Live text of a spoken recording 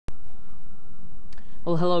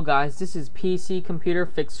Well, hello guys, this is PC Computer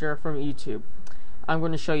Fixer from YouTube. I'm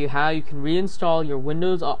going to show you how you can reinstall your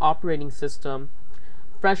Windows operating system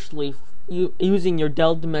freshly using your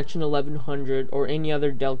Dell Dimension 1100 or any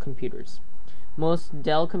other Dell computers. Most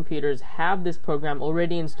Dell computers have this program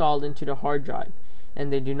already installed into the hard drive,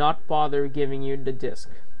 and they do not bother giving you the disk.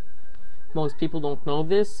 Most people don't know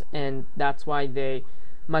this, and that's why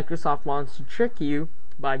Microsoft wants to trick you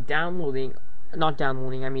by buying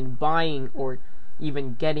or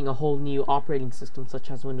even getting a whole new operating system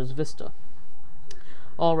such as Windows Vista.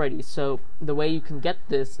 Alrighty, so the way you can get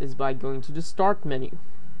this is by going to the Start menu,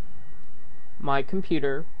 My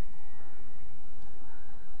Computer,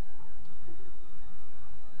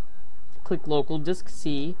 click Local Disk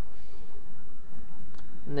C,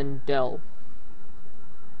 and then Dell.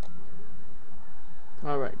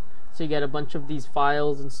 Alright, so you get a bunch of these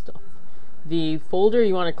files and stuff. The folder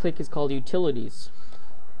you want to click is called Utilities.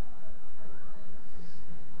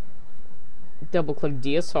 Double click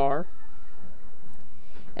DSR,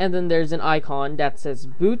 and then there's an icon that says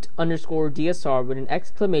boot_DSR with an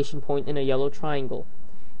exclamation point and a yellow triangle.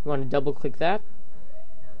 You want to double click that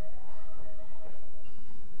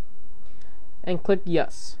and click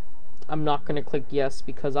yes. I'm not going to click yes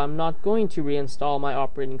because I'm not going to reinstall my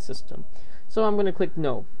operating system, so I'm going to click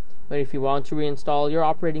no. But if you want to reinstall your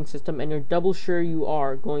operating system and you're double sure you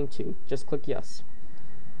are going to, just click yes.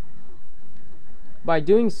 By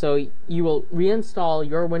doing so, you will reinstall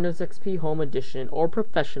your Windows XP Home Edition or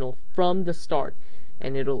Professional from the start,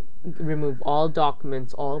 and it'll remove all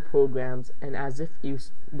documents, all programs, and as if you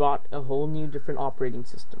bought a whole new different operating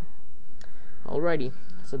system. Alrighty,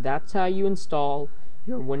 so that's how you install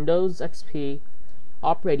your Windows XP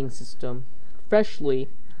operating system freshly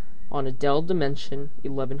on a Dell Dimension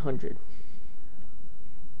 1100.